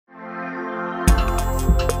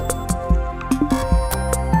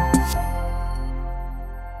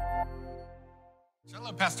I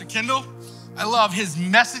love Pastor Kendall. I love his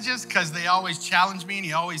messages because they always challenge me, and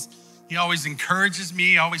he always encourages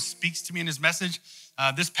me. He always speaks to me in his message.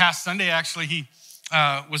 This past Sunday, actually, he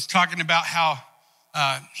was talking about how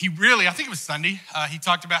I think it was Sunday, he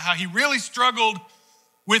talked about how he really struggled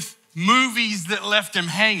with movies that left him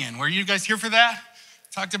hanging. Were you guys here for that?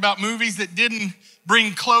 Talked about movies that didn't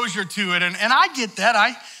bring closure to it. And I get that.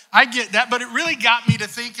 I get that. But it really got me to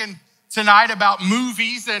thinking tonight about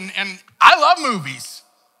movies. And I love movies.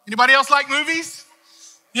 Anybody else like movies?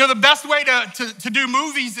 You know, the best way to do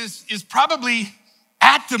movies is probably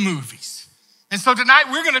at the movies. And so tonight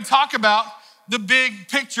we're going to talk about the big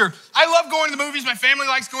picture. I love going to the movies. My family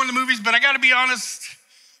likes going to the movies. But I got to be honest,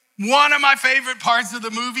 one of my favorite parts of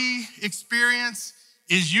the movie experience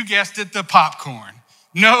is, you guessed it, the popcorn.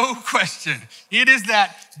 No question. It is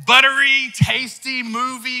that buttery, tasty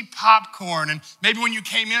movie popcorn. And maybe when you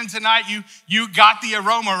came in tonight, you got the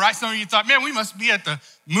aroma, right? Some of you thought, man, we must be at the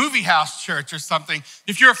movie house church or something.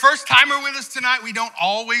 If you're a first timer with us tonight, we don't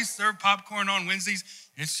always serve popcorn on Wednesdays.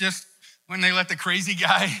 It's just when they let the crazy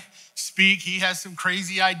guy speak, he has some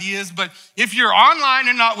crazy ideas. But if you're online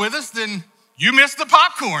and not with us, then you missed the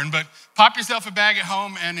popcorn. But pop yourself a bag at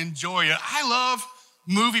home and enjoy it. I love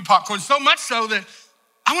movie popcorn, so much so that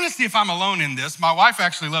I want to see if I'm alone in this. My wife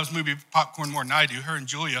actually loves movie popcorn more than I do, her and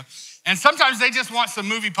Julia. And sometimes they just want some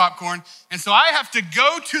movie popcorn. And so I have to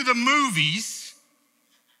go to the movies,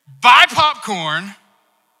 buy popcorn,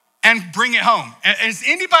 and bring it home. Has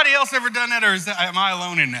anybody else ever done that, or am I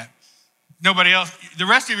alone in that? Nobody else? The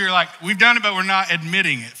rest of you are like, we've done it, but we're not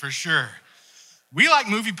admitting it for sure. We like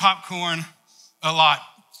movie popcorn a lot.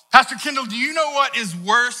 Pastor Kendall, do you know what is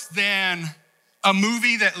worse than a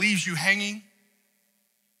movie that leaves you hanging?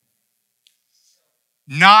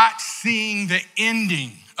 Not seeing the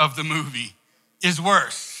ending of the movie is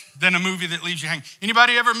worse than a movie that leaves you hanging.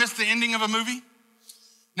 Anybody ever miss the ending of a movie?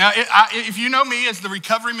 Now, if you know me as the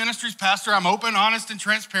Recovery Ministries pastor, I'm open, honest, and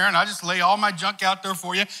transparent. I just lay all my junk out there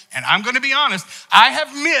for you. And I'm going to be honest, I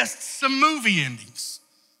have missed some movie endings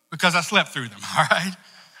because I slept through them, all right?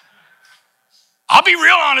 I'll be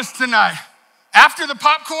real honest tonight. After the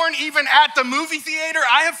popcorn, even at the movie theater,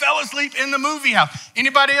 I have fell asleep in the movie house.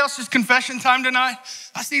 Anybody else? Just confession time tonight?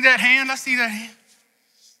 I see that hand.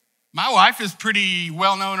 My wife is pretty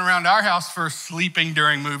well known around our house for sleeping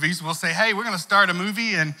during movies. We'll say, hey, we're going to start a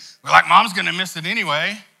movie, and we're like, Mom's going to miss it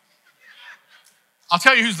anyway. I'll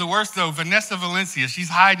tell you who's the worst, though, Vanessa Valencia. She's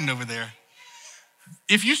hiding over there.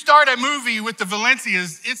 If you start a movie with the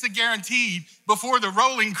Valencias, it's a guarantee before the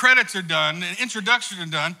rolling credits are done and introduction are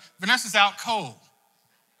done, Vanessa's out cold.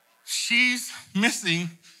 She's missing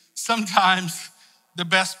sometimes the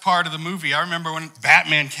best part of the movie. I remember when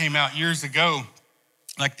Batman came out years ago,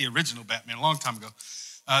 like the original Batman, a long time ago,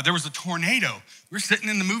 there was a tornado. We were sitting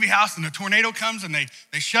in the movie house and the tornado comes and they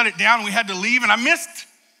shut it down and we had to leave, and I missed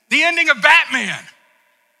the ending of Batman.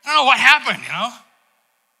 I don't know what happened, you know?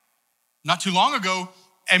 Not too long ago,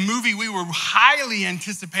 a movie we were highly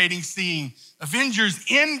anticipating seeing, Avengers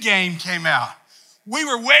Endgame, came out. We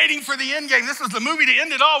were waiting for the Endgame. This was the movie to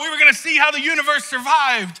end it all. We were going to see how the universe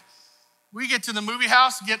survived. We get to the movie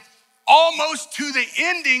house, get almost to the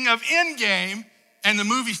ending of Endgame, and the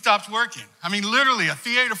movie stops working. I mean, literally, a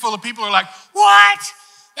theater full of people are like, what?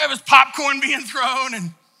 There was popcorn being thrown,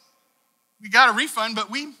 and we got a refund,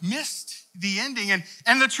 but we missed the ending.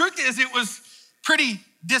 And the truth is, it was pretty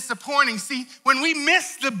disappointing. See, when we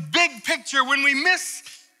miss the big picture, when we miss,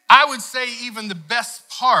 I would say, even the best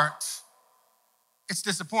part, it's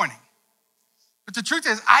disappointing. But the truth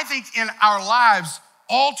is, I think in our lives,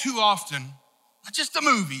 all too often, not just the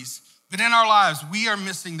movies, but in our lives, we are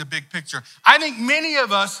missing the big picture. I think many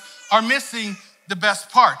of us are missing the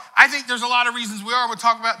best part. I think there's a lot of reasons we are. We'll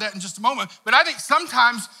talk about that in just a moment. But I think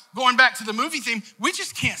sometimes, going back to the movie theme, we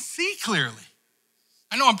just can't see clearly.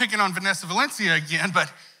 I know I'm picking on Vanessa Valencia again,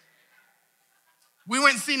 but we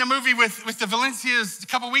went and seen a movie with the Valencias a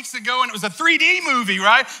couple weeks ago, and it was a 3D movie,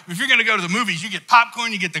 right? If you're gonna go to the movies, you get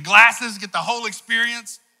popcorn, you get the glasses, get the whole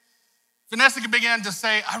experience. Vanessa began to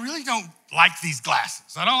say, I really don't like these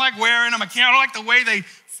glasses. I don't like wearing them. I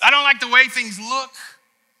don't like the way things look.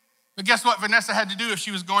 But guess what Vanessa had to do if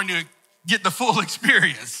she was going to get the full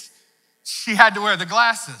experience? She had to wear the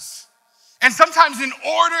glasses. And sometimes in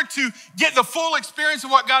order to get the full experience of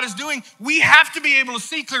what God is doing, we have to be able to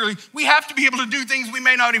see clearly. We have to be able to do things we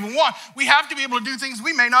may not even want. We have to be able to do things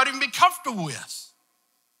we may not even be comfortable with.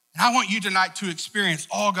 And I want you tonight to experience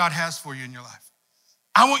all God has for you in your life.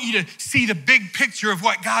 I want you to see the big picture of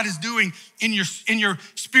what God is doing in your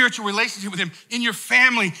spiritual relationship with him, in your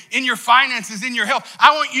family, in your finances, in your health.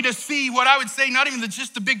 I want you to see what I would say, not even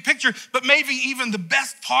just the big picture, but maybe even the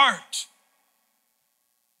best part.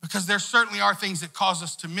 Because there certainly are things that cause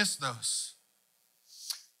us to miss those.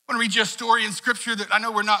 I want to read you a story in scripture that I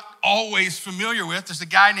know we're not always familiar with. There's a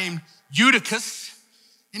guy named Eutychus.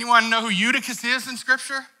 Anyone know who Eutychus is in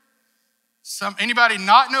scripture? Anybody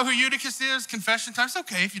not know who Eutychus is? Confession time. It's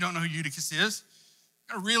okay if you don't know who Eutychus is.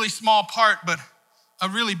 A really small part, but a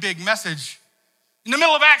really big message. In the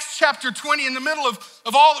middle of Acts chapter 20, in the middle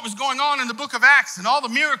of all that was going on in the book of Acts and all the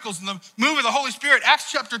miracles and the move of the Holy Spirit,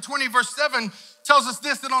 Acts chapter 20, verse 7 tells us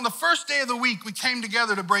this, that on the first day of the week, we came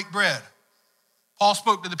together to break bread. Paul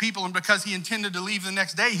spoke to the people, and because he intended to leave the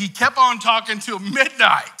next day, he kept on talking till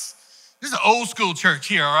midnight. This is an old school church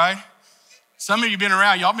here, all right? Some of you have been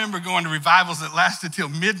around. Y'all remember going to revivals that lasted till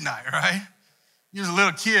midnight, right? You was a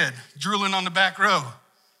little kid drooling on the back row.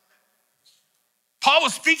 Paul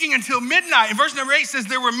was speaking until midnight. In verse number 8 says,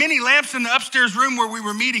 there were many lamps in the upstairs room where we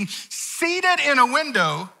were meeting. Seated in a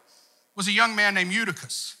window was a young man named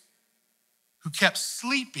Eutychus who kept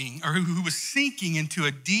sleeping, or who was sinking into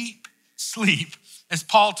a deep sleep as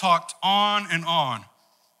Paul talked on and on.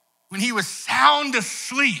 When he was sound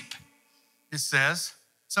asleep, it says,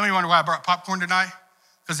 some of you wonder why I brought popcorn tonight?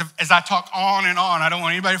 Because as I talk on and on, I don't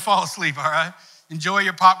want anybody to fall asleep, all right? Enjoy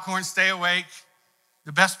your popcorn, stay awake.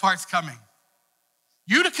 The best part's coming.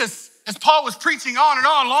 Eutychus, as Paul was preaching on and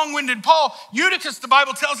on, long-winded Paul, Eutychus, the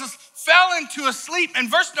Bible tells us, fell into a sleep. And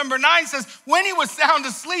verse number 9 says, when he was sound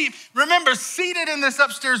asleep, remember, seated in this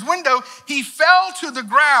upstairs window, he fell to the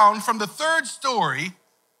ground from the third story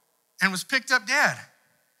and was picked up dead.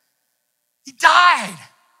 He died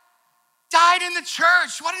in the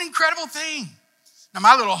church. What an incredible thing. Now,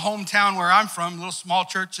 my little hometown where I'm from, a little small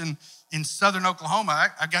church in southern Oklahoma,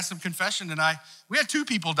 I got some confession tonight. We had 2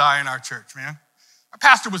 people die in our church, man. Our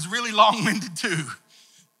pastor was really long-winded too.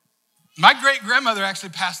 My great-grandmother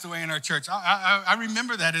actually passed away in our church. I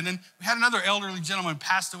remember that. And then we had another elderly gentleman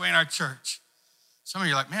passed away in our church. Some of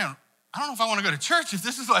you are like, man, I don't know if I want to go to church if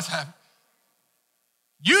this is what's happening.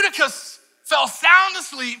 Eutychus fell sound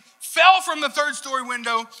asleep, fell from the third-story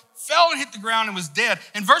window, fell and hit the ground and was dead.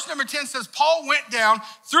 And verse number 10 says, Paul went down,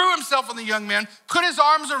 threw himself on the young man, put his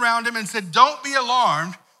arms around him and said, don't be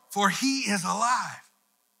alarmed, for he is alive.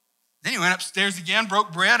 Then he went upstairs again,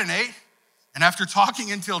 broke bread and ate. And after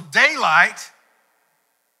talking until daylight,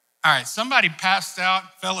 all right, somebody passed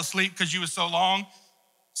out, fell asleep because you was so long.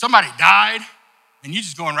 Somebody died, and you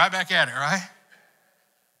just going right back at it, right?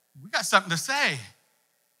 We got something to say.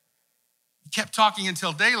 He kept talking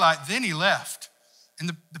until daylight, then he left. And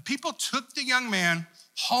the people took the young man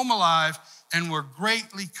home alive and were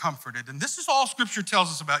greatly comforted. And this is all scripture tells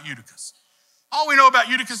us about Eutychus. All we know about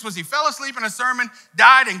Eutychus was he fell asleep in a sermon,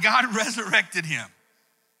 died, and God resurrected him.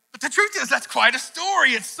 But the truth is, that's quite a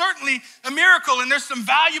story. It's certainly a miracle, and there's some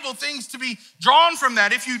valuable things to be drawn from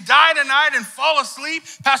that. If you die tonight and fall asleep,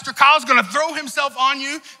 Pastor Kyle's gonna throw himself on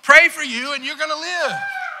you, pray for you, and you're gonna live.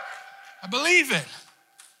 I believe it.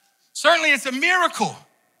 Certainly it's a miracle.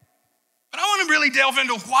 But I wanna really delve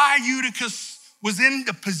into why Eutychus was in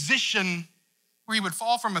the position where he would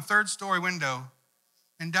fall from a third-story window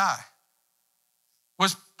and die.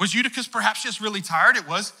 Was Eutychus perhaps just really tired? It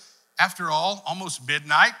was, after all, almost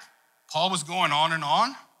midnight. Paul was going on and on.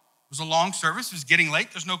 It was a long service. It was getting late.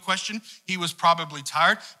 There's no question he was probably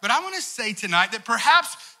tired. But I want to say tonight that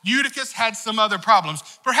perhaps Eutychus had some other problems.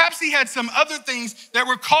 Perhaps he had some other things that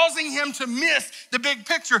were causing him to miss the big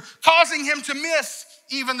picture, causing him to miss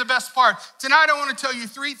even the best part. Tonight, I want to tell you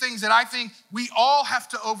 3 things that I think we all have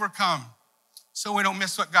to overcome so we don't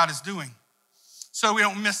miss what God is doing, so we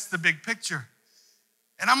don't miss the big picture.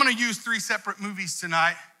 And I'm going to use 3 separate movies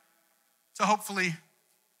tonight to hopefully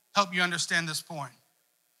help you understand this point.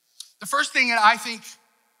 The first thing that I think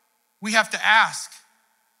we have to ask,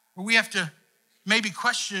 or we have to maybe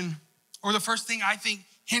question, or the first thing I think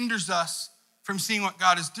hinders us from seeing what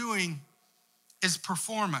God is doing is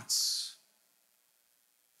performance.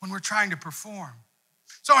 When we're trying to perform.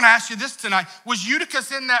 So I want to ask you this tonight. Was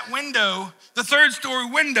Eutychus in that window, the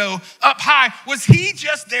third-story window up high, was he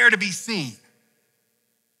just there to be seen?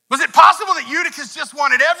 Was it possible that Eutychus just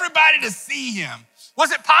wanted everybody to see him?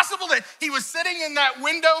 Was it possible that he was sitting in that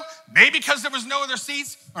window, maybe because there was no other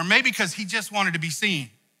seats, or maybe because he just wanted to be seen?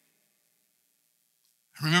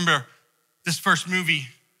 I remember this first movie,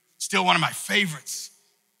 still one of my favorites.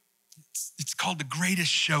 It's called The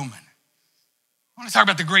Greatest Showman. I want to talk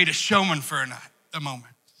about The Greatest Showman for a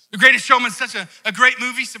moment. The Greatest Showman is such a great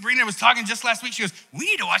movie. Sabrina was talking just last week. She goes, we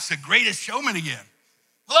need to watch The Greatest Showman again.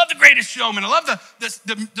 I love The Greatest Showman. I love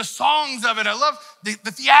the songs of it. I love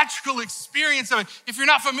the theatrical experience of it. If you're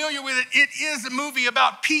not familiar with it, it is a movie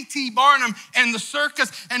about P.T. Barnum and the circus.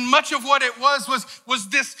 And much of what it was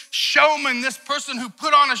this showman, this person who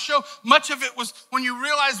put on a show. Much of it was, when you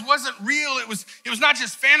realize, wasn't real. It was not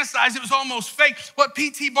just fantasized. It was almost fake. What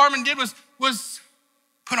P.T. Barnum did was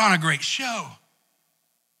put on a great show.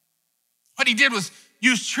 What he did was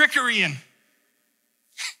use trickery and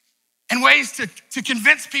ways to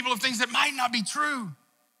convince people of things that might not be true.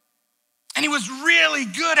 And he was really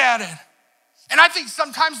good at it. And I think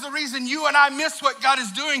sometimes the reason you and I miss what God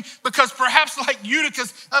is doing, because perhaps like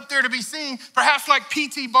Eutychus up there to be seen, perhaps like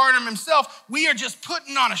P.T. Barnum himself, we are just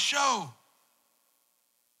putting on a show.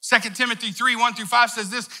 2 Timothy 3:1-5 says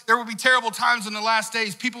this: there will be terrible times in the last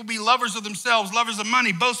days. People will be lovers of themselves, lovers of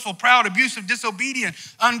money, boastful, proud, abusive, disobedient,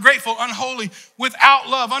 ungrateful, unholy, without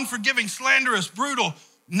love, unforgiving, slanderous, brutal,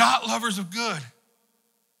 not lovers of good,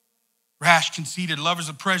 rash, conceited, lovers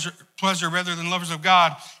of pleasure rather than lovers of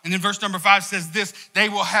God. And then verse number 5 says this: they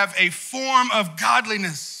will have a form of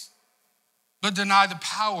godliness, but deny the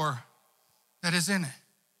power that is in it.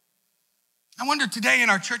 I wonder today in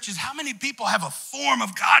our churches, how many people have a form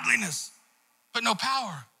of godliness, but no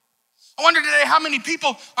power? I wonder today how many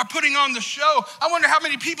people are putting on the show. I wonder how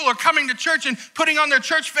many people are coming to church and putting on their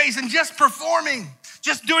church face and just performing,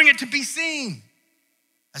 just doing it to be seen.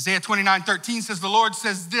 Isaiah 29:13 says, the Lord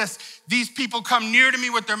says this: these people come near to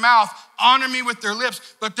me with their mouth, honor me with their lips,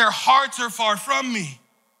 but their hearts are far from me.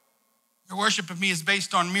 Their worship of me is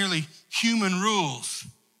based on merely human rules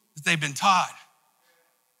that they've been taught.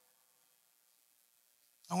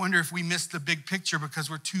 I wonder if we miss the big picture because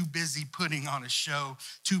we're too busy putting on a show,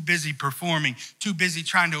 too busy performing, too busy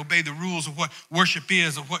trying to obey the rules of what worship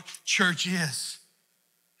is, of what church is.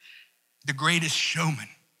 The Greatest Showman.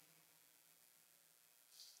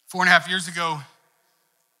 4.5 years ago,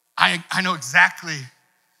 I know exactly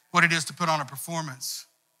what it is to put on a performance.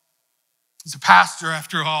 As a pastor,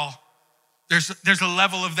 after all, there's a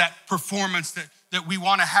level of that performance that we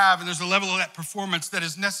want to have, and there's a level of that performance that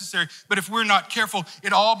is necessary. But if we're not careful,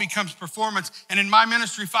 it all becomes performance. And in my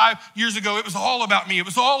ministry 5 years ago, it was all about me. It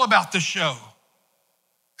was all about the show.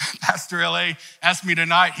 Pastor L.A. asked me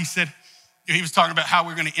tonight, he said, he was talking about how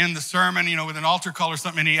we're going to end the sermon, with an altar call or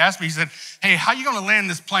something. And he asked me, he said, hey, how are you going to land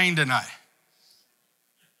this plane tonight?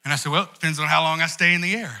 And I said, well, it depends on how long I stay in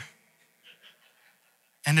the air.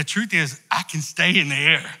 And the truth is, I can stay in the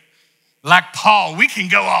air. Like Paul, we can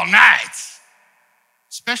go all night,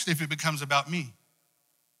 especially if it becomes about me.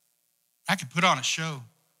 I could put on a show.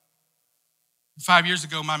 5 years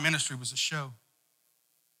ago, my ministry was a show.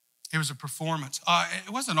 It was a performance.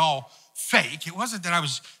 It wasn't all fake. It wasn't that I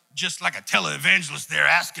was just like a televangelist there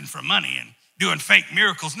asking for money and doing fake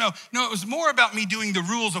miracles. No, it was more about me doing the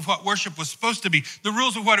rules of what worship was supposed to be, the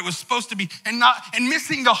rules of what it was supposed to be, and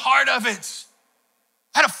missing the heart of it.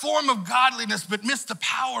 I had a form of godliness, but missed the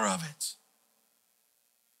power of it.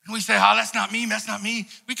 And we say, that's not me, that's not me.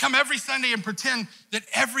 We come every Sunday and pretend that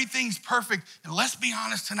everything's perfect. And let's be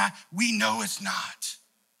honest tonight, we know it's not.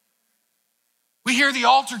 We hear the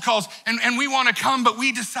altar calls and we want to come, but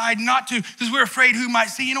we decide not to because we're afraid who might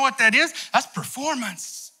see. You know what that is? That's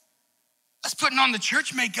performance. That's putting on the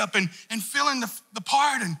church makeup and filling the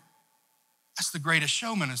part. And that's the Greatest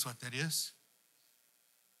Showman is what that is.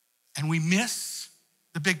 And we miss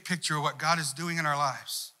the big picture of what God is doing in our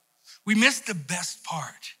lives. We miss the best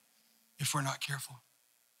part if we're not careful.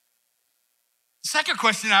 The second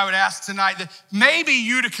question I would ask tonight that maybe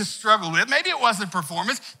Eutychus struggled with, maybe it wasn't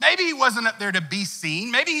performance, maybe he wasn't up there to be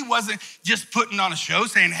seen, maybe he wasn't just putting on a show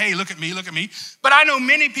saying, hey, look at me, but I know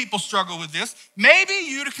many people struggle with this. Maybe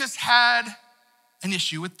Eutychus had an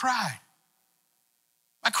issue with pride.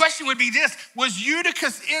 My question would be this: was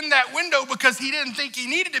Eutychus in that window because he didn't think he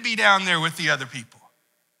needed to be down there with the other people?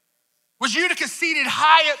 Was Eutychus seated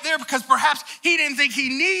high up there because perhaps he didn't think he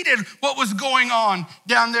needed what was going on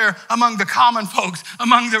down there among the common folks,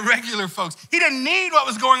 among the regular folks? He didn't need what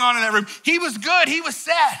was going on in that room. He was good, he was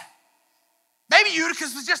set. Maybe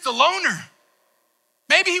Eutychus was just a loner.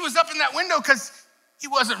 Maybe he was up in that window because he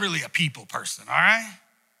wasn't really a people person, all right?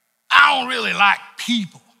 I don't really like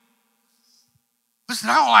people. Listen,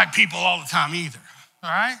 I don't like people all the time either,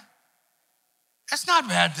 all right? That's not a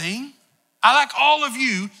bad thing. I like all of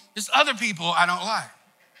you. There's other people I don't like.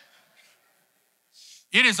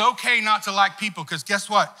 It is okay not to like people because guess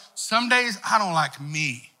what? Some days I don't like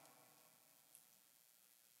me.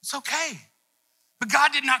 It's okay. But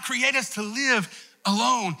God did not create us to live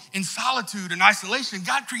alone in solitude and isolation.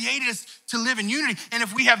 God created us to live in unity. And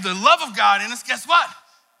if we have the love of God in us, guess what?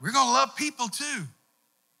 We're going to love people too.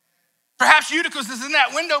 Perhaps Eutychus is in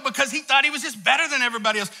that window because he thought he was just better than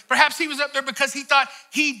everybody else. Perhaps he was up there because he thought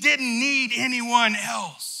he didn't need anyone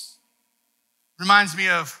else. Reminds me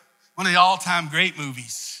of one of the all-time great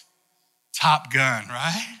movies, Top Gun,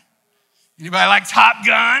 right? Anybody like Top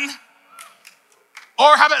Gun?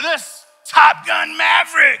 Or how about this? Top Gun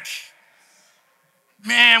Maverick.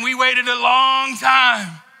 Man, we waited a long time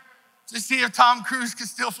to see if Tom Cruise could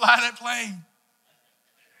still fly that plane.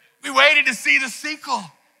 We waited to see the sequel.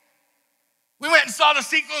 We went and saw the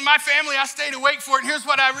sequel in my family. I stayed awake for it. And here's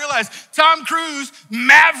what I realized. Tom Cruise,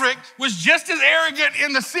 Maverick, was just as arrogant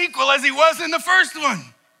in the sequel as he was in the first one.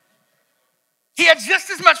 He had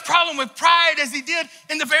just as much problem with pride as he did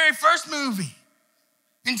in the very first movie.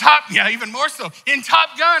 Even more so. In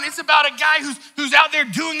Top Gun, it's about a guy who's out there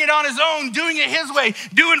doing it on his own, doing it his way,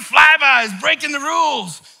 doing flybys, breaking the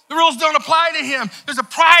rules. The rules don't apply to him. There's a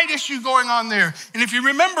pride issue going on there. And if you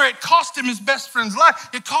remember, it cost him his best friend's life.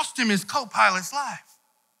 It cost him his co-pilot's life.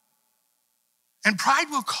 And pride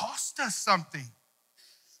will cost us something.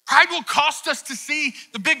 Pride will cost us to see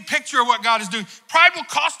the big picture of what God is doing. Pride will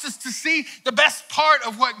cost us to see the best part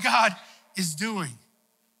of what God is doing.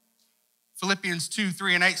 Philippians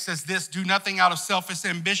 2:3-8 says this, do nothing out of selfish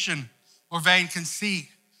ambition or vain conceit.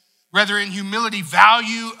 Rather, in humility,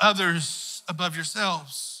 value others above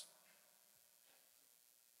yourselves.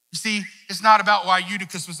 You see, it's not about why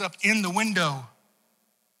Eutychus was up in the window.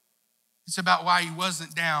 It's about why he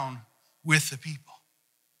wasn't down with the people.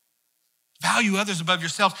 Value others above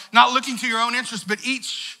yourselves, not looking to your own interest, but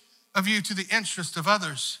each of you to the interest of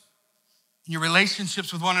others. In your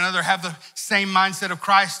relationships with one another, have the same mindset of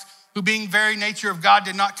Christ, who being very nature of God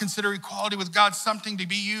did not consider equality with God something to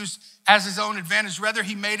be used as his own advantage. Rather,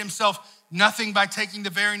 he made himself nothing by taking the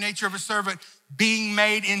very nature of a servant, being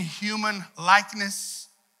made in human likeness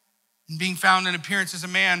and being found in appearance as a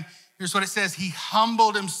man. Here's what it says. He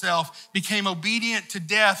humbled himself, became obedient to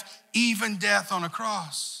death, even death on a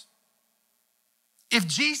cross. If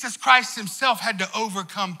Jesus Christ himself had to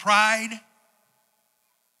overcome pride,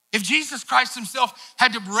 if Jesus Christ himself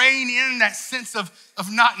had to rein in that sense of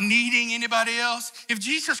not needing anybody else, if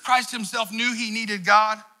Jesus Christ himself knew he needed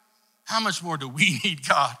God, how much more do we need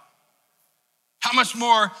God? How much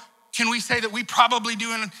more can we say that we probably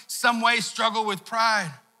do in some way struggle with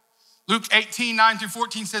pride? Luke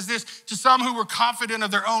 18:9-14 says this, to some who were confident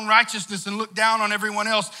of their own righteousness and looked down on everyone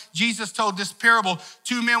else, Jesus told this parable.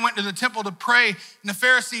 Two men went to the temple to pray, and the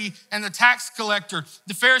Pharisee and the tax collector.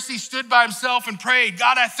 The Pharisee stood by himself and prayed,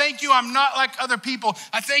 God, I thank you I'm not like other people.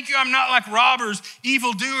 I thank you I'm not like robbers,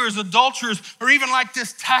 evildoers, adulterers, or even like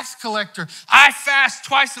this tax collector. I fast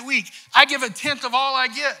twice a week. I give 1/10 of all I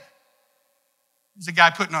get. He's a guy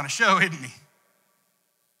putting on a show, isn't he?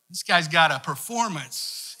 This guy's got a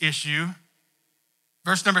performance issue.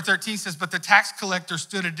 Verse number 13 says, but the tax collector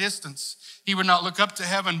stood a distance. He would not look up to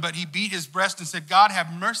heaven, but he beat his breast and said, God,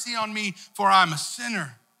 have mercy on me, for I'm a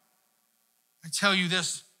sinner. I tell you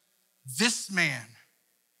this man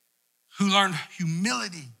who learned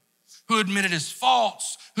humility, who admitted his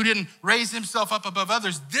faults, who didn't raise himself up above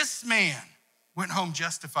others, this man went home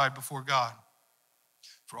justified before God.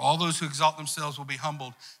 For all those who exalt themselves will be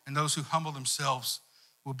humbled, and those who humble themselves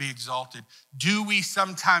will be exalted. Do we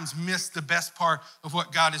sometimes miss the best part of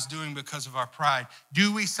what God is doing because of our pride?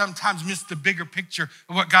 Do we sometimes miss the bigger picture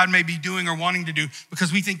of what God may be doing or wanting to do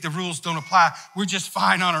because we think the rules don't apply? We're just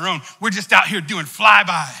fine on our own. We're just out here doing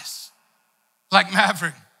flybys like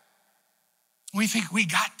Maverick. We think we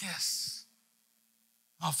got this.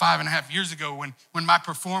 5.5 years ago when my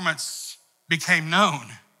performance became known,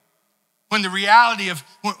 when the reality of,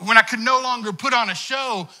 when I could no longer put on a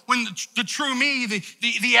show, when the true me,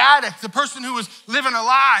 the addict, the person who was living a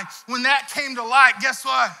lie, when that came to light, guess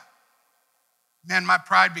what? Man, my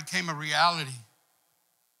pride became a reality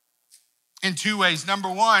in two ways. Number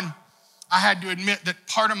one, I had to admit that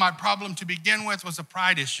part of my problem to begin with was a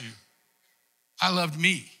pride issue. I loved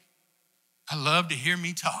me. I loved to hear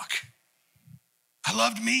me talk. I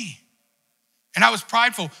loved me. And I was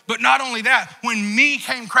prideful. But not only that, when me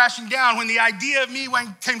came crashing down, when the idea of me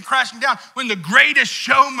came crashing down, when the greatest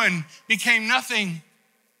showman became nothing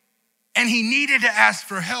and he needed to ask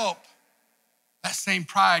for help, that same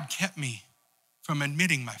pride kept me from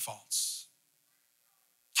admitting my faults,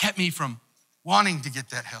 kept me from wanting to get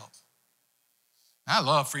that help. I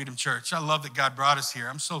love Freedom Church. I love that God brought us here.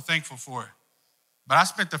 I'm so thankful for it. But I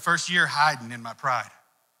spent the first year hiding in my pride.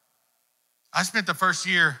 I spent the first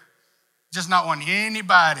year just not wanting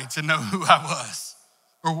anybody to know who I was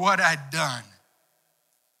or what I'd done.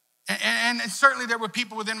 And certainly there were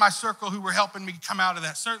people within my circle who were helping me come out of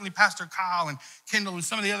that. Certainly Pastor Kyle and Kendall and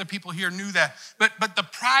some of the other people here knew that. But the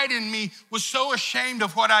pride in me was so ashamed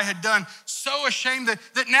of what I had done, so ashamed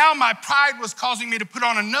that now my pride was causing me to put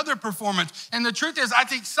on another performance. And the truth is, I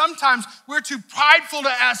think sometimes we're too prideful to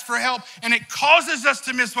ask for help, and it causes us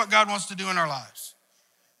to miss what God wants to do in our lives.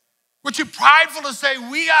 We're too prideful to say,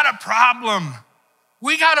 we got a problem,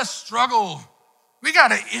 we got a struggle, we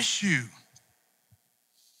got an issue.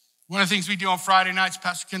 One of the things we do on Friday nights,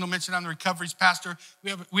 Pastor Kendall mentioned I'm the recoveries pastor.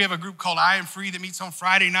 We have a group called I Am Free that meets on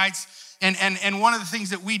Friday nights. And one of the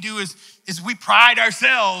things that we do is we pride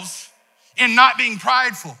ourselves in not being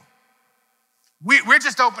prideful. We're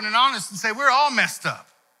just open and honest and say we're all messed up.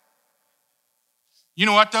 You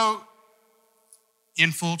know what though?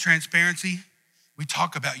 In full transparency, we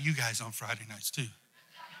talk about you guys on Friday nights too.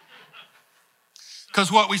 Because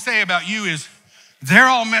what we say about you is they're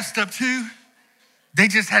all messed up too. They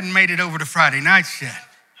just hadn't made it over to Friday nights yet.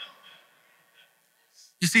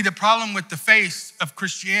 You see, the problem with the face of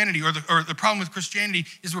Christianity, or the problem with Christianity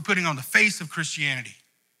is we're putting on the face of Christianity.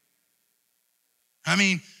 I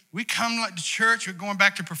mean, we come to church, we're going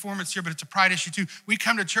back to performance here, but it's a pride issue too. We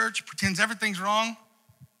come to church, pretends everything's wrong,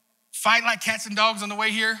 fight like cats and dogs on the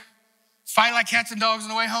way here, fight like cats and dogs on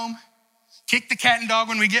the way home, kick the cat and dog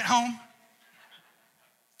when we get home,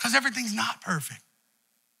 because everything's not perfect.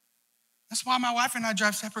 That's why my wife and I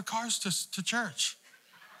drive separate cars to church.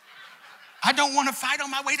 I don't want to fight on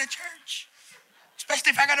my way to church,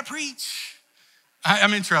 especially if I got to preach.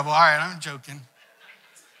 I'm in trouble. All right, I'm joking.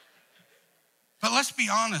 But let's be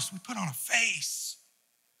honest. We put on a face.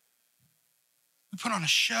 We put on a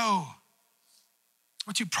show.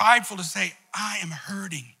 We're too prideful to say, I am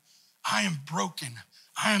hurting. I am broken.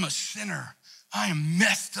 I am a sinner. I am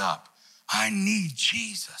messed up. I need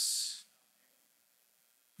Jesus.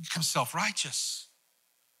 Become self-righteous.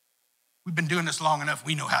 We've been doing this long enough,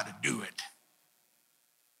 we know how to do it.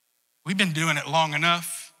 We've been doing it long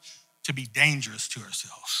enough to be dangerous to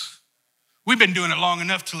ourselves. We've been doing it long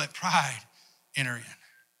enough to let pride enter in.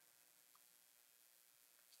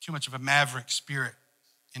 Too much of a maverick spirit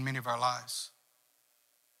in many of our lives.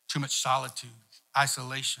 Too much solitude,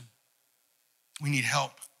 isolation. We need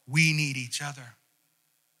help. We need each other.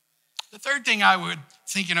 The third thing I was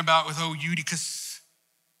thinking about with old Eutychus,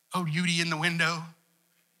 old Euty in the window.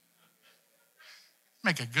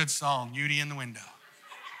 Make a good song, Euty in the window.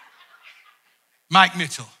 Mike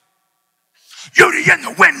Mitchell. Euty in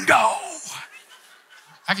the window.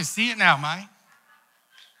 I can see it now, Mike.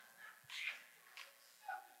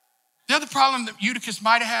 The other problem that Eutychus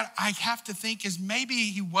might have had, I have to think, is maybe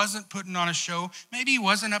he wasn't putting on a show. Maybe he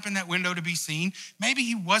wasn't up in that window to be seen. Maybe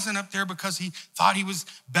he wasn't up there because he thought he was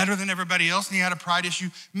better than everybody else and he had a pride issue.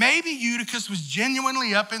 Maybe Eutychus was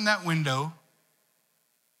genuinely up in that window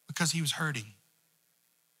because he was hurting.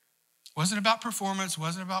 It wasn't about performance, it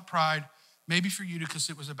wasn't about pride. Maybe for Eutychus,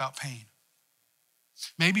 it was about pain.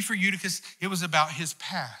 Maybe for Eutychus, it was about his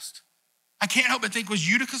past. I can't help but think, was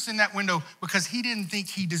Eutychus in that window because he didn't think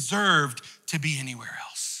he deserved to be anywhere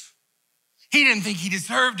else? He didn't think he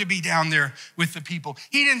deserved to be down there with the people.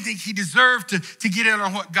 He didn't think he deserved to get in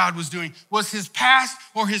on what God was doing. Was his past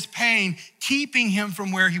or his pain keeping him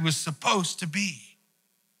from where he was supposed to be?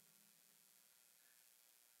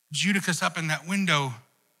 Was Eutychus up in that window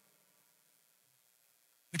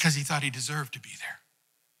because he thought he deserved to be there?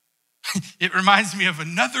 It reminds me of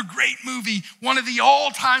another great movie, one of the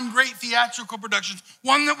all-time great theatrical productions,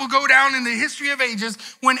 one that will go down in the history of ages.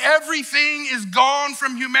 When everything is gone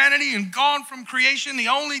from humanity and gone from creation, the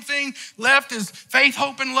only thing left is faith,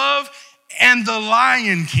 hope, and love, and the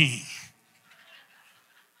Lion King.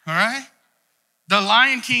 All right? The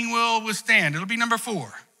Lion King will withstand. It'll be number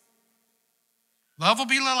 4. Love will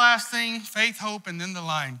be the last thing, faith, hope, and then the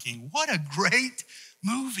Lion King. What a great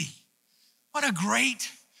movie. What a great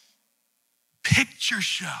picture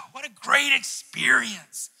show. What a great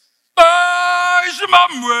experience.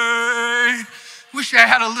 Wish I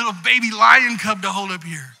had a little baby lion cub to hold up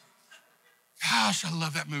here. Gosh, I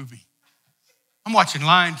love that movie. I'm watching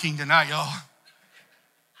Lion King tonight, y'all.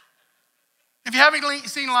 If you haven't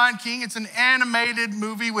seen Lion King, it's an animated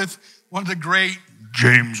movie with one of the great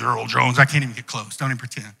James Earl Jones. I can't even get close. Don't even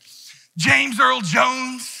pretend. James Earl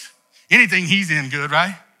Jones. Anything he's in, good,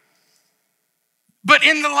 right? But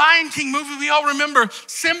in the Lion King movie, we all remember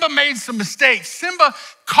Simba made some mistakes. Simba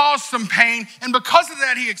caused some pain, and because of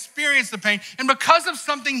that, he experienced the pain. And because of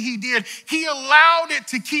something he did, he allowed it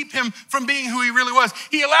to keep him from being who he really was.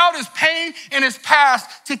 He allowed his pain and his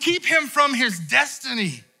past to keep him from his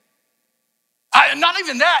destiny. Not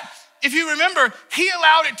even that. If you remember, he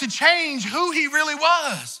allowed it to change who he really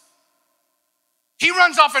was. He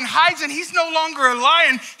runs off and hides, and he's no longer a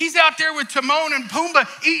lion. He's out there with Timon and Pumbaa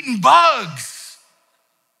eating bugs.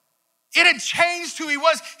 It had changed who he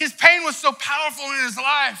was. His pain was so powerful in his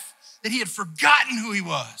life that he had forgotten who he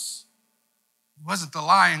was. He wasn't the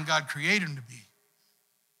lion God created him to be.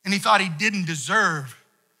 And he thought he didn't deserve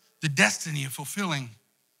the destiny of fulfilling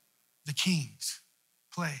the king's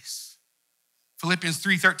place. Philippians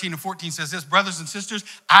 3:13 and 14 says this, brothers and sisters,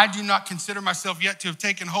 I do not consider myself yet to have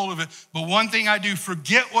taken hold of it, but one thing I do,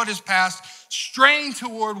 forget what is past, strain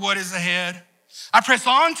toward what is ahead. I press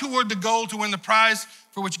on toward the goal to win the prize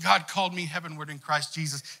for which God called me heavenward in Christ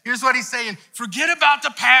Jesus. Here's what he's saying, forget about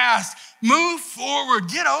the past, move forward,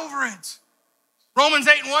 get over it. Romans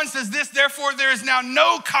 8:1 says this, therefore there is now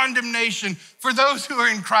no condemnation for those who are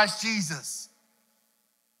in Christ Jesus.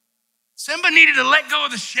 Simba needed to let go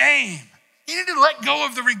of the shame. He needed to let go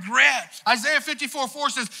of the regret. Isaiah 54:4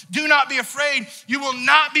 says, do not be afraid. You will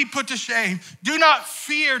not be put to shame. Do not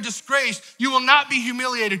fear disgrace. You will not be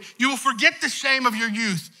humiliated. You will forget the shame of your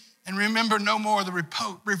youth and remember no more the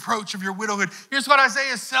reproach of your widowhood. Here's what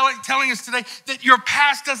Isaiah is telling us today, that your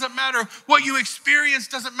past doesn't matter. What you experience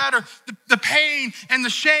doesn't matter. The pain and the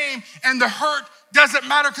shame and the hurt doesn't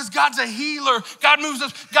matter because God's a healer. God moves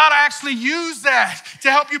us. God actually used that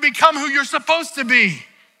to help you become who you're supposed to be.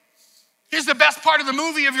 Here's the best part of the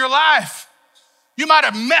movie of your life. You might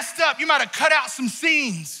have messed up. You might have cut out some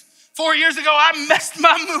scenes. 4 years ago, I messed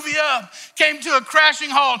my movie up. Came to a crashing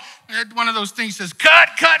halt. And one of those things says, cut,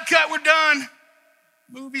 we're done.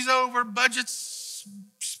 Movie's over, budget's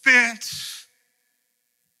spent.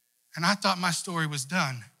 And I thought my story was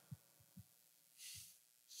done.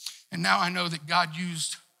 And now I know that God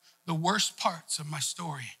used the worst parts of my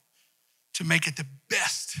story to make it the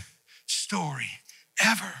best story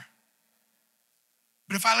ever.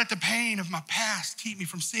 But if I let the pain of my past keep me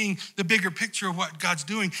from seeing the bigger picture of what God's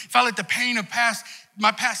doing, if I let the pain of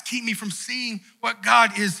my past keep me from seeing what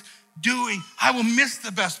God is doing, I will miss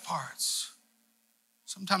the best parts.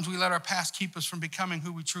 Sometimes we let our past keep us from becoming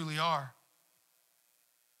who we truly are.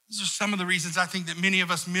 These are some of the reasons I think that many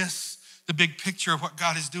of us miss the big picture of what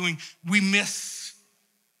God is doing. We miss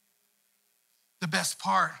the best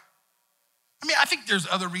part. I mean, I think there's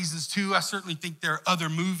other reasons too. I certainly think there are other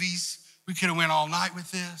movies. We could have went all night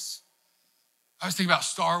with this. I was thinking about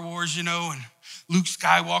Star Wars, and Luke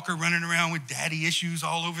Skywalker running around with daddy issues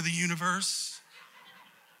all over the universe.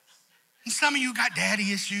 And some of you got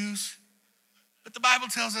daddy issues, but the Bible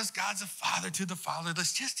tells us God's a father to the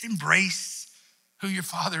fatherless. Just embrace who your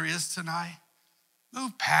father is tonight.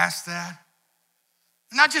 Move past that.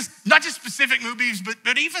 Not just specific movies,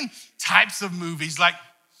 but even types of movies. Like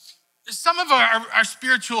some of our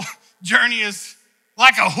spiritual journey is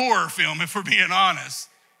like a horror film, if we're being honest.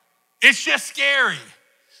 It's just scary.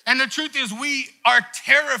 And the truth is we are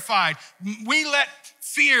terrified. We let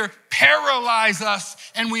fear paralyze us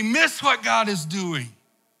and we miss what God is doing.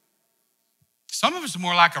 Some of us are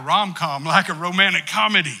more like a rom-com, like a romantic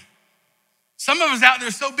comedy. Some of us out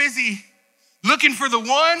there so busy looking for the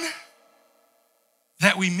one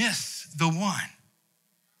that we miss the one.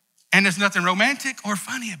 And there's nothing romantic or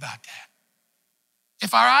funny about that.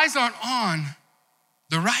 If our eyes aren't on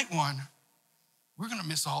the right one, we're gonna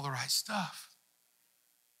miss all the right stuff.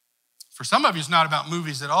 For some of you, it's not about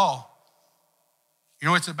movies at all. You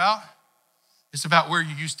know what it's about? It's about where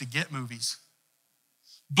you used to get movies.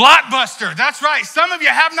 Blockbuster, that's right. Some of you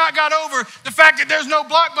have not got over the fact that there's no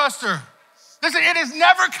Blockbuster. Listen, it is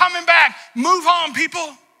never coming back. Move on,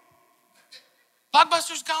 people.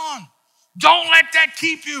 Blockbuster's gone. Don't let that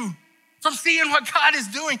keep you from seeing what God is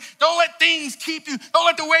doing. Don't let things keep you. Don't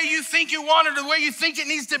let the way you think you want it or the way you think it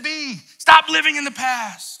needs to be. Stop living in the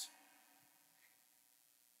past.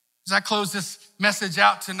 As I close this message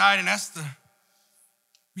out tonight and ask the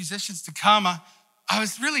musicians to come, I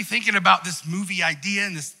was really thinking about this movie idea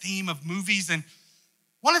and this theme of movies. And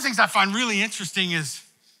one of the things I find really interesting is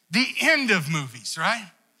the end of movies, right?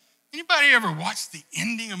 Anybody ever watch the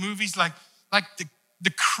ending of movies, like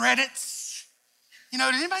the credits? Did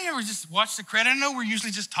anybody ever just watch the credit? I know we're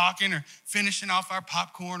usually just talking or finishing off our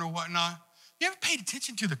popcorn or whatnot. You ever paid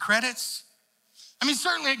attention to the credits? I mean,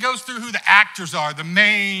 certainly it goes through who the actors are, the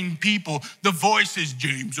main people, the voices,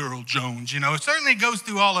 James Earl Jones, Certainly it goes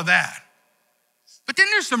through all of that. But then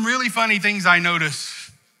there's some really funny things I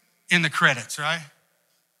notice in the credits, right?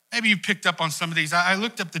 Maybe you picked up on some of these. I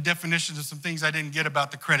looked up the definitions of some things I didn't get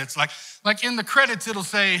about the credits. Like in the credits, it'll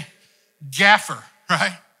say gaffer,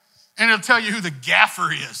 right? And it'll tell you who the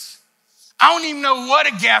gaffer is. I don't even know what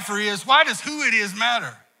a gaffer is. Why does who it is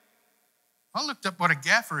matter? I looked up what a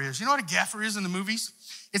gaffer is. You know what a gaffer is in the movies?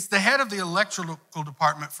 It's the head of the electrical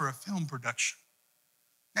department for a film production.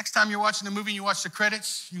 Next time you're watching a movie and you watch the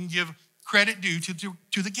credits, you can give credit due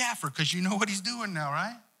to the gaffer because you know what he's doing now,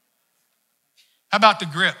 right? How about the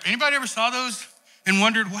grip? Anybody ever saw those and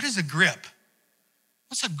wondered, what is a grip?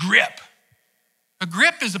 What's a grip? A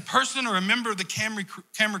grip is a person or a member of the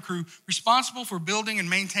camera crew responsible for building and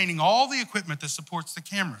maintaining all the equipment that supports the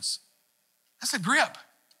cameras. That's a grip.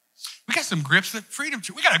 We got some grips that Freedom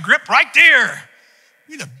Church. We got a grip right there.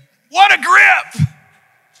 What a grip!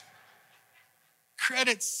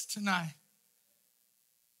 Credits tonight.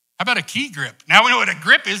 How about a key grip? Now we know what a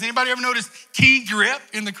grip is. Anybody ever notice key grip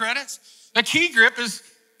in the credits? A key grip is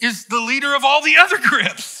the leader of all the other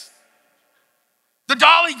grips. The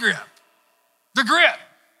dolly grip, the grip,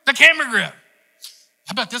 the camera grip.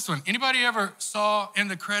 How about this one? Anybody ever saw in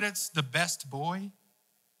the credits the best boy?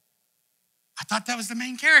 I thought that was the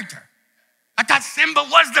main character. I thought Simba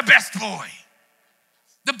was the best boy.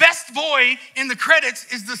 The best boy in the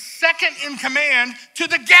credits is the second in command to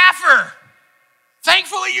the gaffer.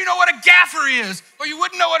 Thankfully, you know what a gaffer is, or you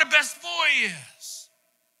wouldn't know what a best boy is.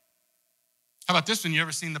 How about this one? You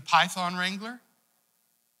ever seen the Python Wrangler?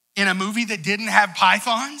 In a movie that didn't have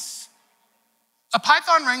pythons? A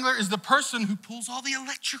Python Wrangler is the person who pulls all the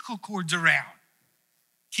electrical cords around,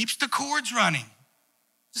 keeps the cords running,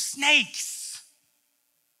 the snakes.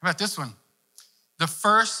 How about this one? The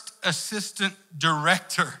first assistant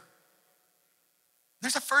director.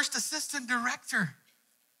 There's a first assistant director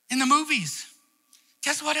in the movies.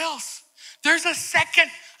 Guess what else? There's a second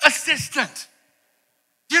assistant.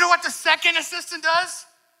 Do you know what the second assistant does?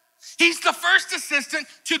 He's the first assistant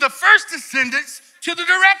to the first assistants to the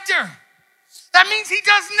director. That means he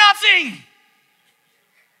does nothing.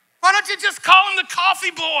 Why don't you just call him the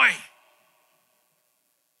coffee boy?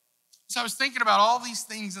 So I was thinking about all these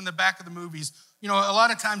things in the back of the movies. You know, a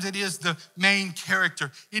lot of times it is the main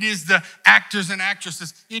character. It is the actors and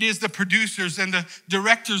actresses. It is the producers and the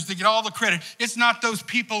directors that get all the credit. It's not those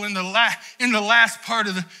people in the last part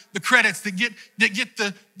of the credits that get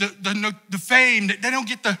the fame. They don't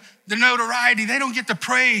get the notoriety. They don't get the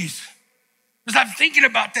praise. As I'm thinking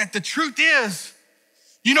about that, the truth is,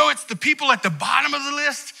 you know, it's the people at the bottom of the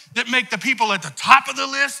list that make the people at the top of the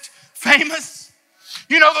list famous.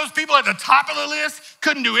 You know, those people at the top of the list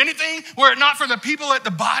couldn't do anything were it not for the people at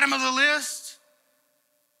the bottom of the list.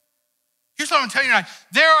 Here's what I'm telling you tonight.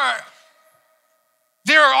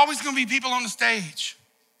 There are always going to be people on the stage.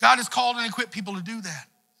 God has called and equipped people to do that.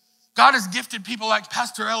 God has gifted people like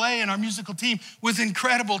Pastor L.A. and our musical team with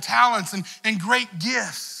incredible talents and great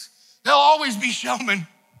gifts. They'll always be showmen.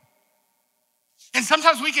 And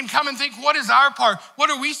sometimes we can come and think, what is our part? What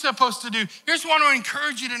are we supposed to do? Here's what I want to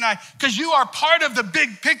encourage you tonight, because you are part of the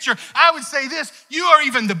big picture. I would say this, you are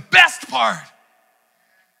even the best part.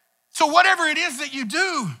 So whatever it is that you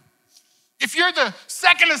do, if you're the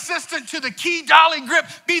second assistant to the key dolly grip,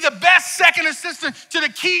 be the best second assistant to the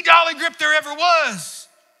key dolly grip there ever was.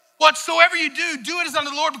 Whatsoever you do it as unto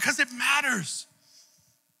the Lord because it matters.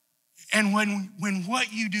 And when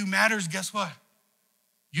what you do matters, guess what?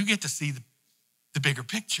 You get to see the bigger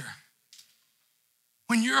picture.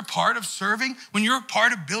 When you're a part of serving, when you're a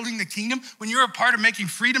part of building the kingdom, when you're a part of making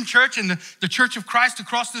Freedom Church and the Church of Christ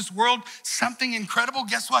across this world something incredible,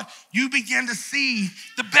 guess what? You begin to see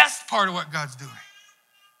the best part of what God's doing.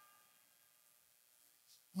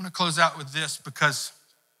 I want to close out with this, because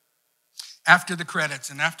after the credits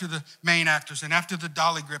and after the main actors and after the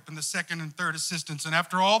dolly grip and the second and third assistants and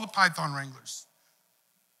after all the Python Wranglers,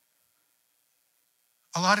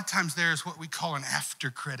 a lot of times there is what we call an after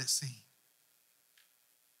credit scene.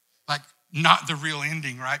 Like not the real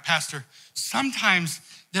ending, right, Pastor? Sometimes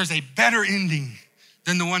there's a better ending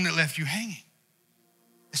than the one that left you hanging.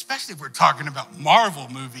 Especially if we're talking about Marvel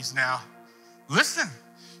movies now. Listen,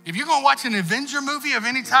 if you're gonna watch an Avenger movie of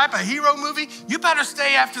any type, a hero movie, you better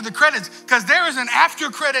stay after the credits, because there is an after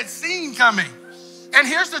credit scene coming. And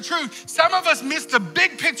here's the truth. Some of us miss the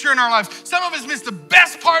big picture in our lives. Some of us miss the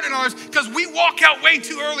best part in our lives because we walk out way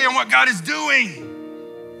too early on what God is doing.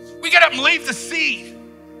 We get up and leave the seat.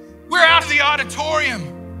 We're out of the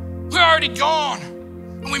auditorium. We're already gone.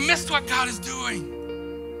 And we missed what God is doing.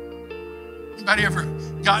 Anybody ever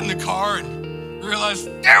got in the car and realized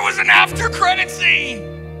there was an after credit scene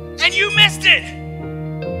and you missed it?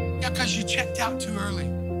 Yeah, because you checked out too early.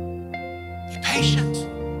 Be patient.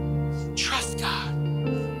 Trust God.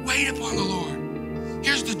 Wait upon the Lord.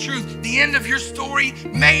 Here's the truth. The end of your story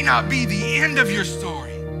may not be the end of your story.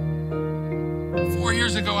 4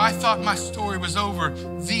 years ago, I thought my story was over.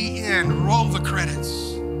 The end. Roll the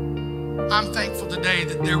credits. I'm thankful today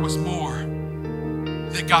that there was more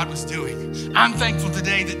that God was doing. I'm thankful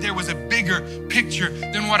today that there was a bigger picture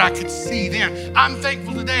than what I could see then. I'm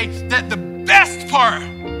thankful today that the best part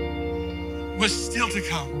was still to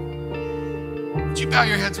come. Would you bow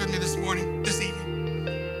your heads with me this morning, this evening?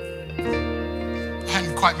 I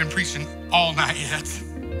hadn't quite been preaching all night yet.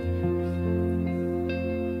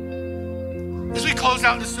 As we close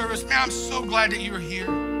out this service, man, I'm so glad that you are here.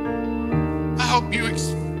 I hope you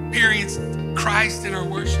experienced Christ in our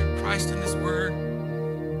worship, Christ in this word.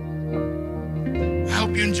 I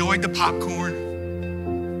hope you enjoyed the popcorn.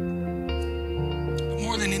 But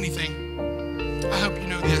more than anything, I hope you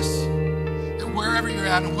know this, that wherever you're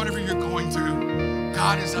at and whatever you're going through,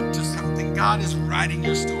 God is up to something. God is writing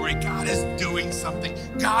your story. God is doing something.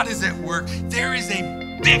 God is at work. There is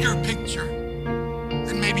a bigger picture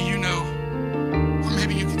than maybe you know, or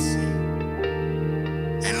maybe you can see.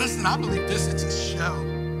 And listen, I believe this, it's a show.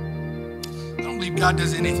 I don't believe God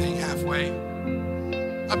does anything halfway.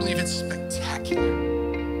 I believe it's spectacular.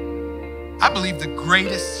 I believe the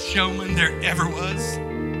greatest showman there ever was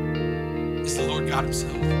is the Lord God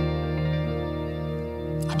himself.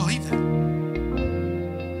 I believe that.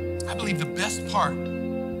 I believe the best part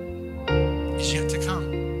is yet to come.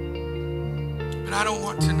 But I don't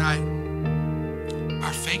want tonight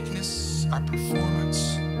our fakeness, our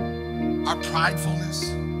performance, our pridefulness,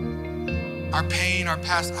 our pain, our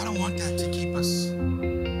past. I don't want that to keep us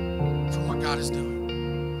from what God is doing.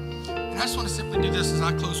 And I just want to simply do this as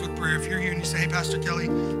I close with prayer. If you're here and you say, hey, Pastor Kelly,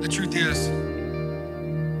 the truth is,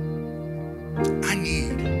 I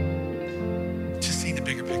need to see the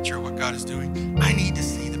bigger picture of what God is doing. I need to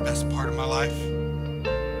see the best part of my life.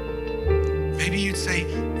 Maybe you'd say,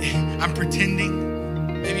 I'm pretending.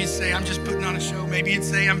 Maybe you'd say, I'm just putting on a show. Maybe you'd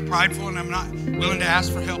say, I'm prideful and I'm not willing to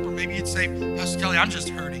ask for help. Or maybe you'd say, Pastor Kelly, I'm just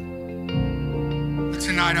hurting. But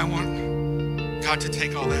tonight I want God to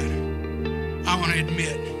take all that. I want to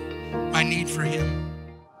admit my need for him.